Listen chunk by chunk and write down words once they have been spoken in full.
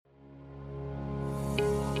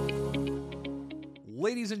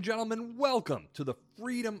Ladies and gentlemen, welcome to the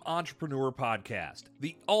Freedom Entrepreneur Podcast,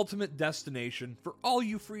 the ultimate destination for all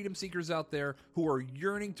you freedom seekers out there who are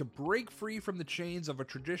yearning to break free from the chains of a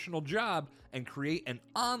traditional job and create an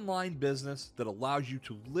online business that allows you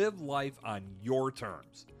to live life on your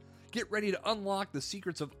terms. Get ready to unlock the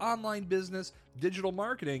secrets of online business, digital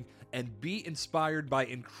marketing, and be inspired by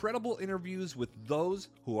incredible interviews with those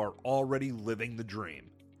who are already living the dream.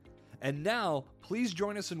 And now, please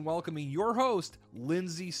join us in welcoming your host,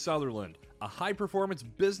 Lindsay Sutherland, a high-performance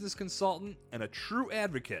business consultant and a true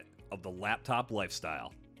advocate of the laptop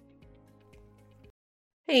lifestyle.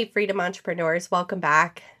 Hey, Freedom Entrepreneurs, welcome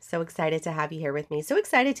back. So excited to have you here with me. So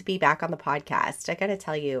excited to be back on the podcast. I got to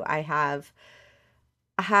tell you, I have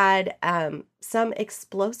had some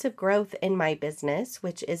explosive growth in my business,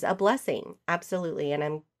 which is a blessing, absolutely, and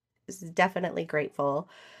I'm definitely grateful.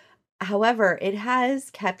 However, it has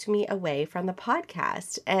kept me away from the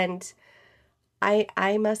podcast, and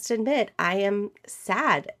I must admit, I am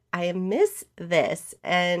sad. I miss this.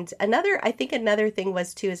 And I think another thing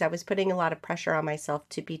was too, is I was putting a lot of pressure on myself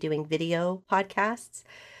to be doing video podcasts.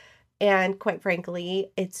 And quite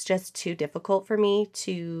frankly, it's just too difficult for me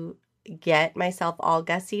to get myself all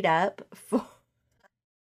gussied up.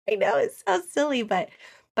 I know it sounds silly, but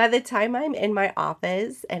by the time I'm in my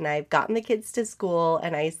office and I've gotten the kids to school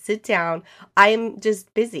and I sit down, I'm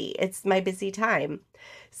just busy. It's my busy time.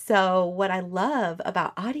 So what I love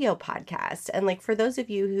about audio podcasts, and like for those of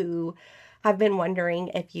you who have been wondering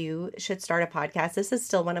if you should start a podcast, this is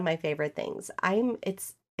still one of my favorite things.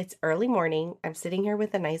 It's early morning. I'm sitting here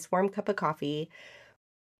with a nice warm cup of coffee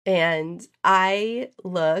and I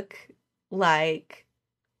look like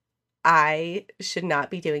I should not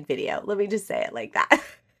be doing video. Let me just say it like that.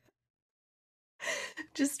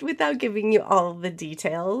 Just without giving you all the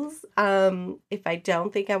details. If I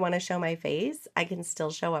don't think I want to show my face, I can still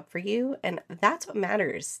show up for you. And that's what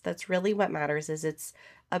matters. That's really what matters, is it's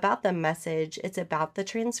about the message. It's about the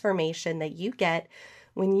transformation that you get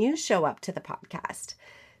when you show up to the podcast.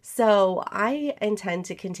 So I intend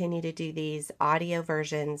to continue to do these audio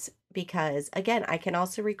versions because, again, I can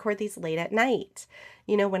also record these late at night.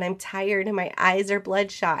 You know, when I'm tired and my eyes are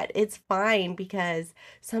bloodshot, it's fine because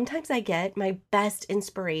sometimes I get my best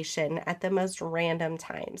inspiration at the most random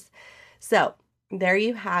times. So there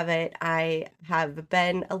you have it. I have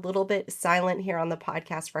been a little bit silent here on the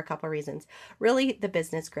podcast for a couple of reasons. Really, the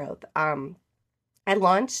business growth. I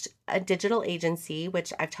launched a digital agency,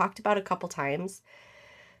 which I've talked about a couple times.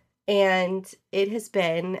 And it's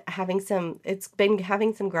been having some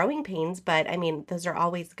growing pains, but I mean, those are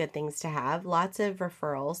always good things to have. Lots of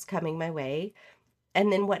referrals coming my way.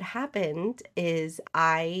 And then what happened is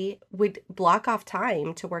I would block off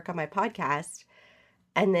time to work on my podcast.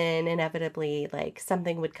 And then inevitably, like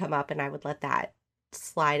something would come up and I would let that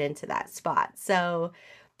slide into that spot. So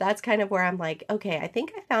that's kind of where I'm like, okay, I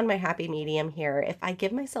think I found my happy medium here. If I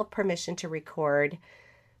give myself permission to record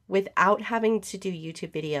without having to do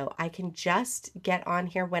YouTube video, I can just get on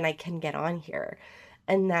here when I can get on here.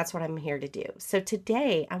 And that's what I'm here to do. So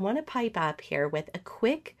today I want to pipe up here with a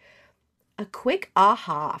quick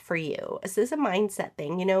aha for you. This is a mindset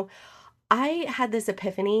thing. You know, I had this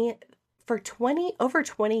epiphany for over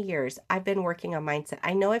 20 years. I've been working on mindset.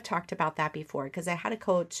 I know I've talked about that before because I had a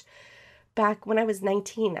coach back when I was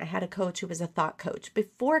 19. I had a coach who was a thought coach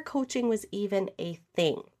before coaching was even a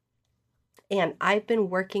thing. And I've been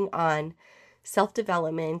working on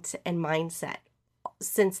self-development and mindset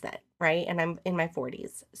since then, right? And I'm in my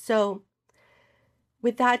 40s. So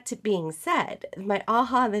with that being said, my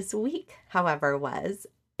aha this week, however, was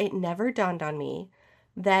it never dawned on me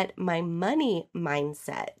that my money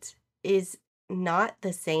mindset is not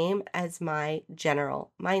the same as my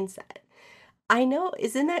general mindset. I know,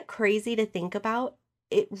 isn't that crazy to think about?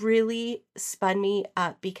 It really spun me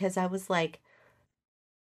up because I was like,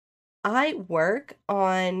 I work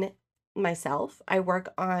on myself. I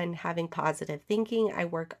work on having positive thinking. I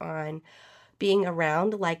work on being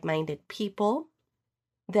around like-minded people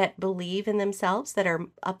that believe in themselves, that are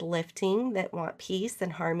uplifting, that want peace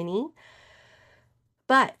and harmony.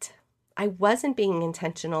 But I wasn't being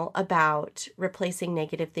intentional about replacing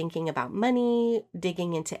negative thinking about money,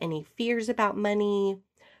 digging into any fears about money,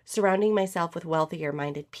 surrounding myself with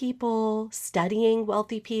wealthier-minded people, studying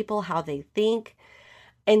wealthy people, how they think.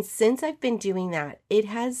 And since I've been doing that, it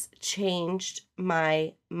has changed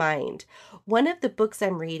my mind. One of the books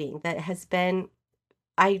I'm reading that has been,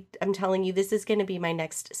 I'm telling you, this is going to be my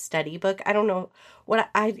next study book. I don't know what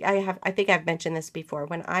I think I've mentioned this before.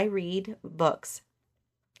 When I read books,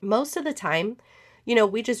 most of the time, you know,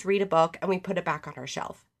 we just read a book and we put it back on our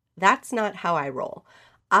shelf. That's not how I roll.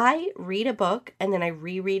 I read a book and then I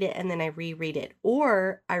reread it and then I reread it,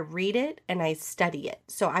 or I read it and I study it.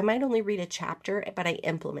 So I might only read a chapter, but I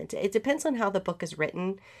implement it. It depends on how the book is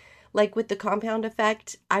written. Like with the compound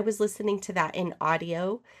effect, I was listening to that in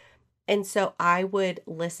audio. And so I would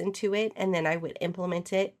listen to it and then I would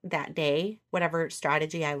implement it that day, whatever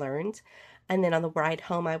strategy I learned. And then on the ride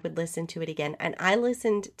home, I would listen to it again. And I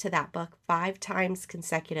listened to that book 5 times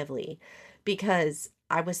consecutively because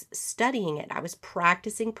I was studying it. I was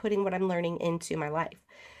practicing putting what I'm learning into my life.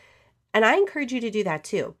 And I encourage you to do that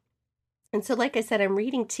too. And so, like I said, I'm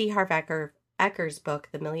reading T. Harv Ecker's book,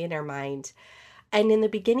 The Millionaire Mind. And in the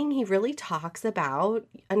beginning, he really talks about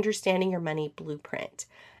understanding your money blueprint.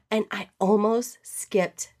 And I almost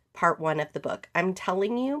skipped part 1 of the book. I'm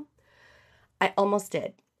telling you, I almost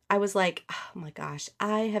did. I was like, oh my gosh,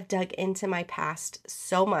 I have dug into my past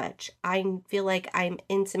so much. I feel like I'm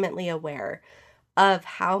intimately aware of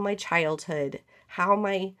how my childhood, how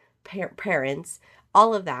my parents,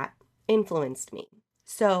 all of that influenced me.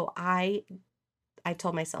 So I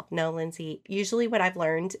told myself, no, Lindsay, usually what I've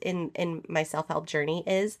learned in my self-help journey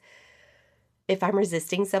is if I'm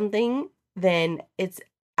resisting something, then it's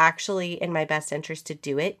actually in my best interest to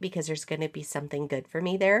do it because there's going to be something good for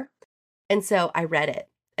me there. And so I read it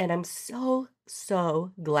and I'm so,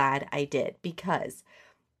 so glad I did because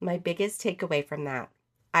my biggest takeaway from that,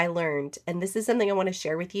 I learned, and this is something I want to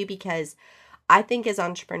share with you because I think as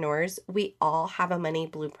entrepreneurs, we all have a money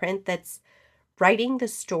blueprint that's writing the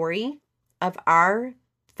story of our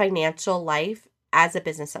financial life as a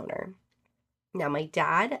business owner. Now, my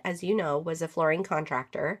dad, as you know, was a flooring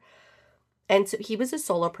contractor. And so he was a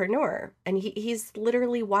solopreneur. And he's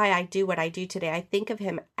literally why I do what I do today. I think of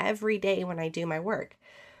him every day when I do my work.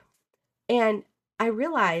 And I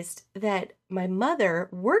realized that my mother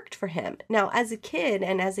worked for him. Now, as a kid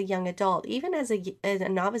and as a young adult, even as a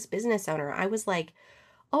novice business owner, I was like,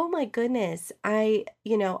 oh my goodness, I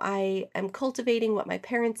am cultivating what my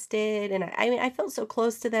parents did. And I mean, I felt so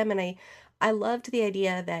close to them. And I loved the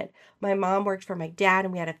idea that my mom worked for my dad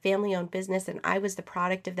and we had a family owned business and I was the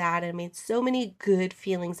product of that. And I made so many good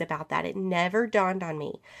feelings about that. It never dawned on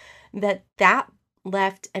me that that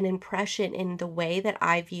left an impression in the way that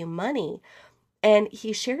I view money. And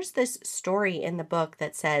he shares this story in the book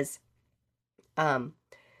that says,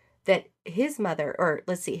 that his mother, or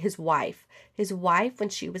let's see, his wife, when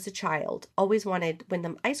she was a child, always wanted, when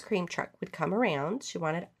the ice cream truck would come around, she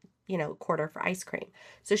wanted, a quarter for ice cream.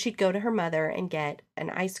 So she'd go to her mother and get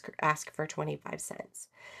ask for 25 cents.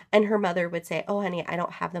 And her mother would say, oh, honey, I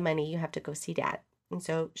don't have the money. You have to go see dad. And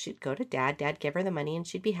so she'd go to dad give her the money and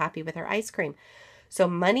she'd be happy with her ice cream. So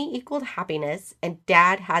money equaled happiness and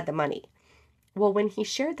dad had the money. Well, when he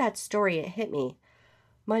shared that story, it hit me.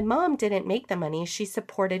 My mom didn't make the money. She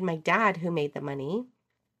supported my dad who made the money.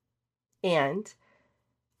 And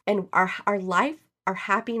our life, our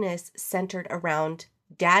happiness centered around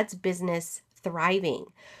dad's business thriving.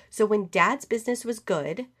 So when dad's business was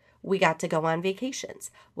good, we got to go on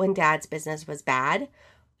vacations. When dad's business was bad,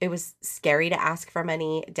 it was scary to ask for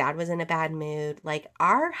money. Dad was in a bad mood. Like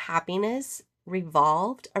our happiness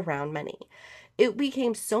revolved around money. It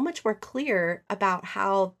became so much more clear about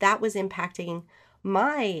how that was impacting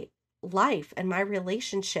my life and my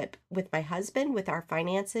relationship with my husband, with our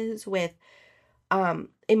finances, with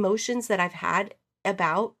emotions that I've had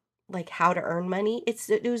about like how to earn money.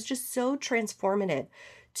 It was just so transformative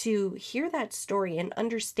to hear that story and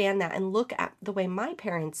understand that and look at the way my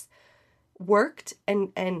parents worked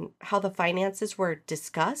and how the finances were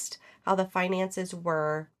discussed, how the finances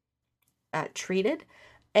were treated,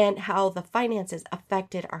 and how the finances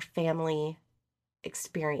affected our family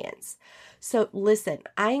experience. So listen,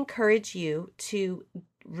 I encourage you to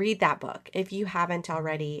read that book. If you haven't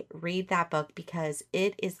already, read that book because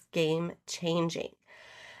it is game changing.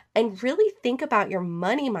 And really think about your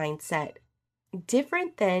money mindset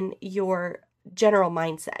different than your general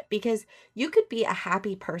mindset, because you could be a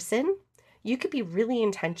happy person. You could be really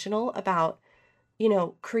intentional about,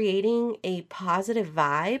 creating a positive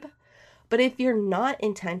vibe. But if you're not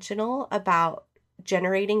intentional about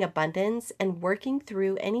generating abundance and working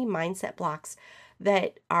through any mindset blocks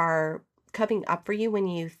that are coming up for you when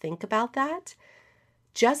you think about that,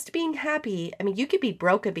 just being happy, I mean, you could be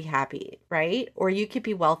broke and be happy, right? Or you could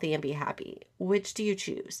be wealthy and be happy. Which do you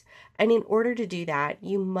choose? And in order to do that,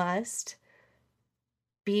 you must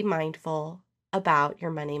be mindful about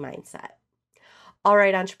your money mindset. All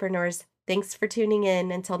right, entrepreneurs, thanks for tuning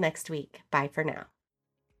in. Until next week. Bye for now.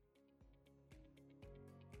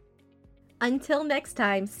 Until next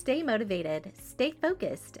time, stay motivated, stay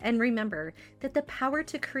focused, and remember that the power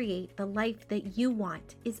to create the life that you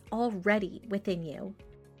want is already within you.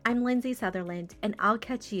 I'm Lindsay Sutherland, and I'll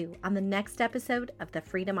catch you on the next episode of the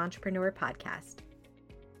Freedom Entrepreneur Podcast.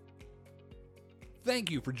 Thank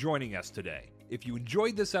you for joining us today. If you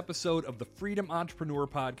enjoyed this episode of the Freedom Entrepreneur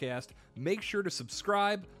Podcast, make sure to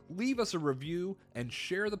subscribe, leave us a review, and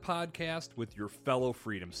share the podcast with your fellow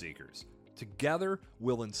freedom seekers. Together,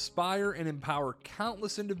 we'll inspire and empower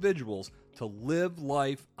countless individuals to live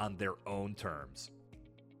life on their own terms.